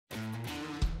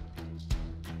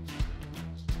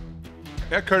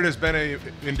Eckhart has been an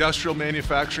industrial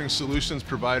manufacturing solutions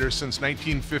provider since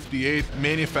 1958.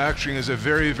 Manufacturing is a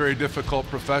very, very difficult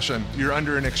profession. You're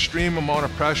under an extreme amount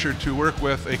of pressure to work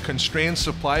with a constrained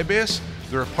supply base.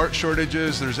 There are part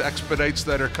shortages, there's expedites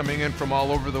that are coming in from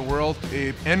all over the world.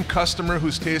 An end customer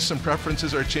whose tastes and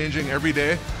preferences are changing every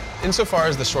day. Insofar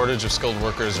as the shortage of skilled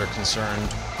workers are concerned,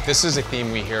 this is a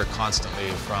theme we hear constantly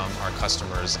from our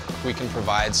customers. We can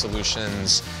provide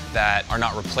solutions that are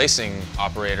not replacing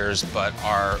operators, but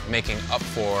are making up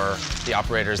for the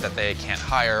operators that they can't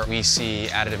hire. We see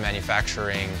additive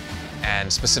manufacturing,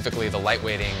 and specifically the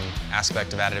lightweighting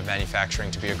aspect of additive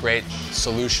manufacturing, to be a great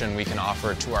solution we can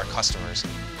offer to our customers.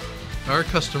 Our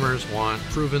customers want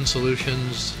proven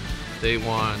solutions. They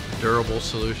want durable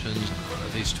solutions.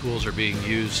 These tools are being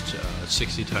used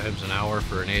 60 times an hour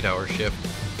for an 8-hour shift,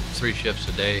 3 shifts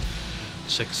a day,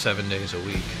 6-7 days a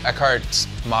week. Eckhart's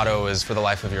motto is "for the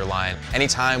life of your line."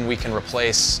 Anytime we can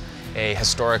replace a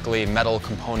historically metal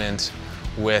component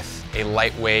with a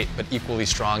lightweight but equally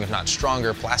strong, if not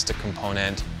stronger, plastic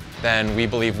component, then we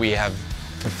believe we have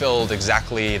fulfilled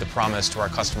exactly the promise to our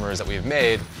customers that we've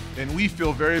made. And we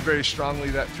feel very, very strongly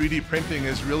that 3D printing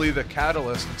is really the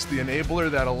catalyst. It's the enabler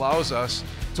that allows us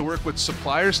to work with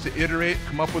suppliers to iterate,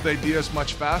 come up with ideas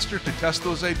much faster, to test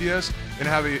those ideas, and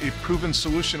have a proven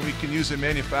solution we can use in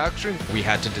manufacturing. We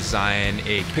had to design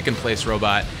a pick-and-place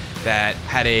robot that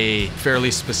had a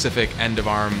fairly specific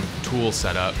end-of-arm tool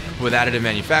setup. With additive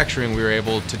manufacturing, we were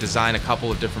able to design a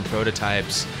couple of different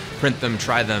prototypes, print them,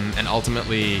 try them, and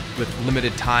ultimately, with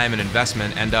limited time and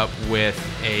investment, end up with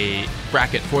a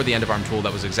bracket for the end-of-arm tool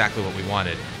that was exactly what we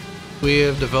wanted. We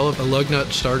have developed a lug nut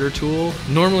starter tool.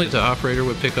 Normally the operator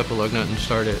would pick up a lug nut and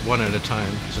start it one at a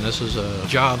time. And this is a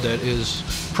job that is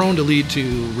prone to lead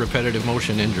to repetitive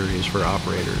motion injuries for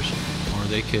operators. Or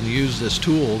they can use this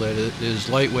tool that is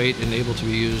lightweight and able to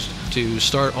be used to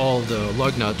start all the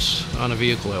lug nuts on a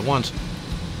vehicle at once.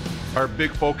 Our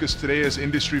big focus today is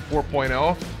Industry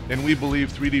 4.0, and we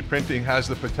believe 3D printing has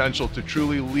the potential to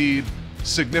truly lead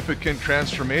significant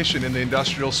transformation in the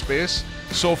industrial space.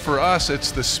 So for us, it's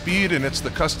the speed and it's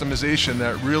the customization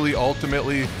that really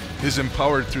ultimately is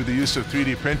empowered through the use of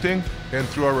 3D printing and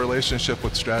through our relationship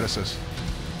with Stratasys.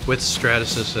 With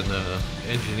Stratasys and the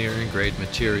engineering grade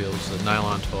materials, the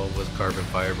nylon 12 with carbon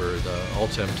fiber, the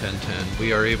Ultem 1010,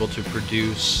 we are able to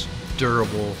produce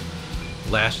durable,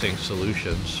 lasting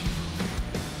solutions